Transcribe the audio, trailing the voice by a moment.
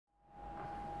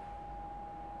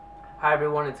Hi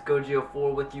everyone, it's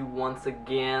Godzilla4 with you once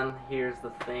again. Here's the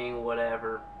thing,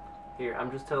 whatever. I'm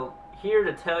just here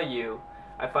to tell you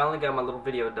I finally got my little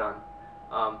video done.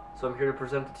 So I'm here to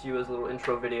present it to you as a little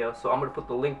intro video. So I'm going to put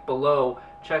the link below.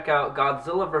 Check out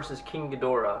Godzilla vs. King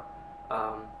Ghidorah.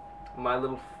 My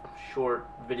little short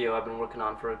video I've been working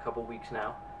on for a couple weeks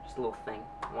now. Just a little thing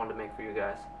I wanted to make for you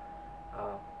guys.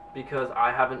 Because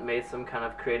I haven't made some kind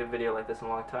of creative video like this in a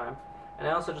long time. And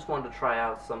I also just wanted to try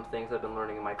out some things I've been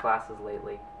learning in my classes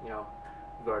lately, you know,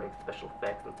 regarding special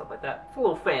effects and stuff like that. It's a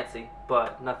little fancy,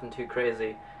 but nothing too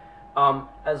crazy.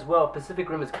 As well, Pacific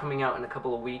Rim is coming out in a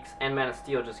couple of weeks, and Man of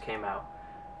Steel just came out.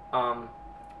 I'm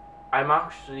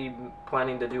actually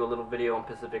planning to do a little video on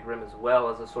Pacific Rim as well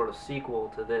as a sort of sequel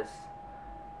to this.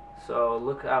 So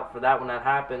look out for that when that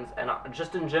happens. And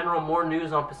just in general, more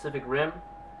news on Pacific Rim.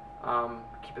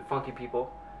 Keep it funky,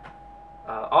 people.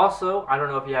 Also, I don't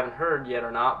know if you haven't heard yet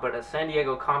or not, but at San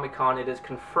Diego Comic-Con it is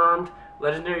confirmed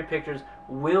Legendary Pictures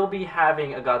will be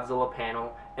having a Godzilla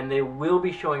panel, and they will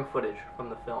be showing footage from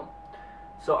the film.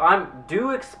 So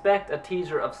do expect a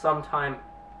teaser of some time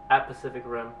at Pacific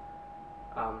Rim,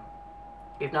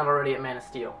 if not already at Man of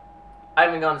Steel. I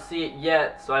haven't gone to see it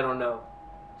yet, so I don't know.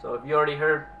 So if you already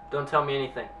heard, don't tell me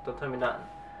anything. Don't tell me nothing.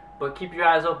 But keep your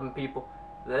eyes open, people.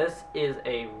 This is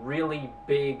a really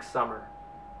big summer.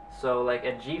 So, like,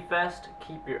 at G-Fest,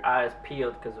 keep your eyes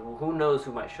peeled, because who knows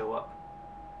who might show up.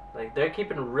 Like, they're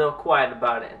keeping real quiet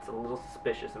about it. It's a little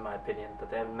suspicious, in my opinion, that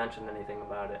they haven't mentioned anything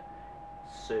about it.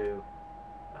 So,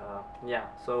 yeah.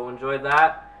 So, enjoy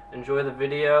that. Enjoy the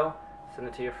video. Send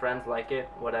it to your friends, like it,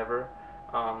 whatever.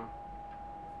 I'll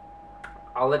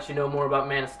let you know more about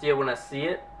Man of Steel when I see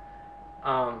it.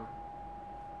 And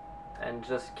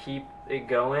just keep it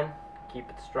going. Keep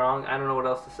it strong. I don't know what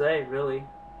else to say, really.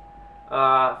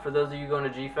 For those of you going to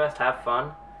G-Fest, have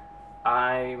fun.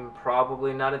 I'm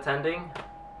probably not attending,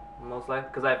 most likely,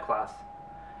 because I have class.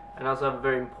 And I also have a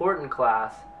very important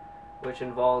class, which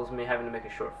involves me having to make a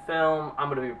short film. I'm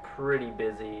going to be pretty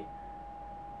busy,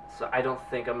 so I don't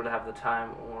think I'm going to have the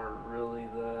time or really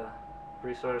the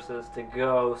resources to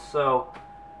go. So,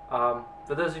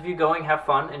 for those of you going, have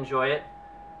fun, enjoy it.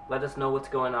 Let us know what's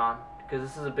going on, because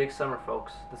this is a big summer,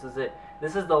 folks. This is it.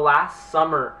 This is the last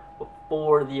summer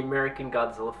before the American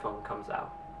Godzilla film comes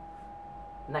out.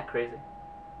 Isn't that crazy?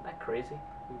 Isn't that crazy?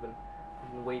 We've been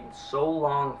waiting so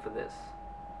long for this.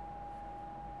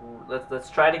 Let's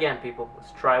try it again, people.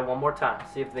 Let's try one more time.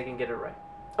 See if they can get it right.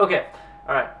 Okay.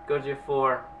 All right.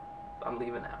 Godzilla4. I'm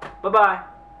leaving now. Bye-bye.